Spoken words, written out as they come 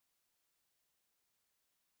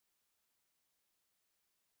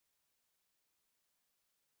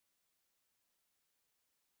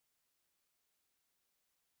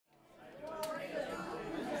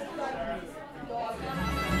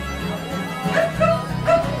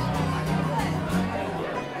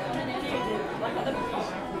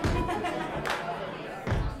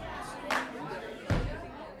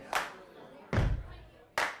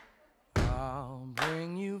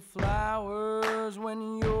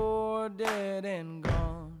you're dead and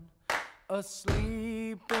gone,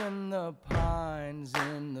 asleep in the pines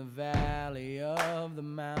in the valley of the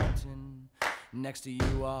mountain. Next to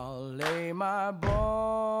you I'll lay my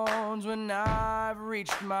bones when I've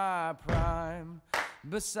reached my prime,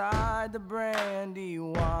 beside the brandy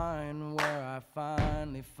wine where I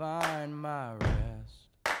finally find my rest.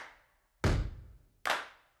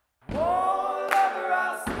 Oh, lover,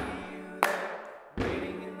 I'll see you there,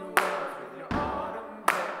 waiting in the woods with your autumn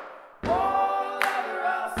hair. Oh, lover,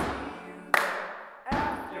 I'll see you there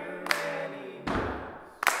after many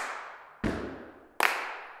months.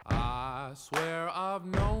 I swear I've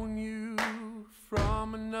known you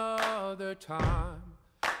from another time,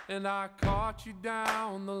 and I caught you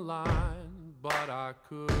down the line, but I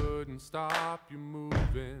couldn't stop you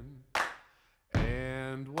moving.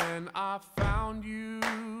 And when I found you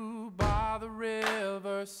by the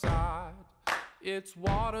riverside, its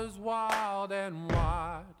waters wild and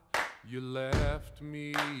wide, you left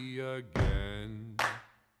me again.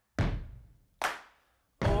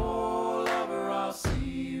 Oh, lover, I'll see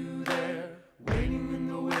you there, waiting in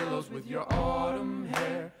the willows with your autumn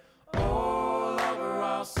hair. Oh, lover,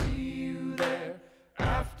 I'll see you there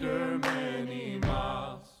after many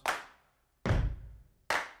miles.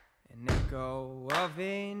 An echo of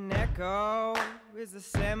an echo is the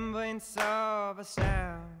semblance of a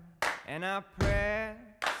sound, and I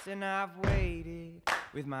pressed and I've waited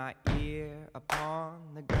with my ear upon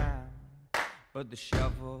the ground. But the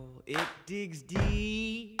shovel, it digs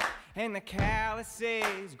deep, and the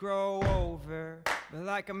calluses grow over. But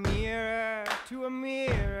like a mirror to a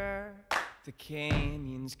mirror, the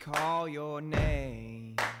canyons call your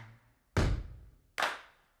name.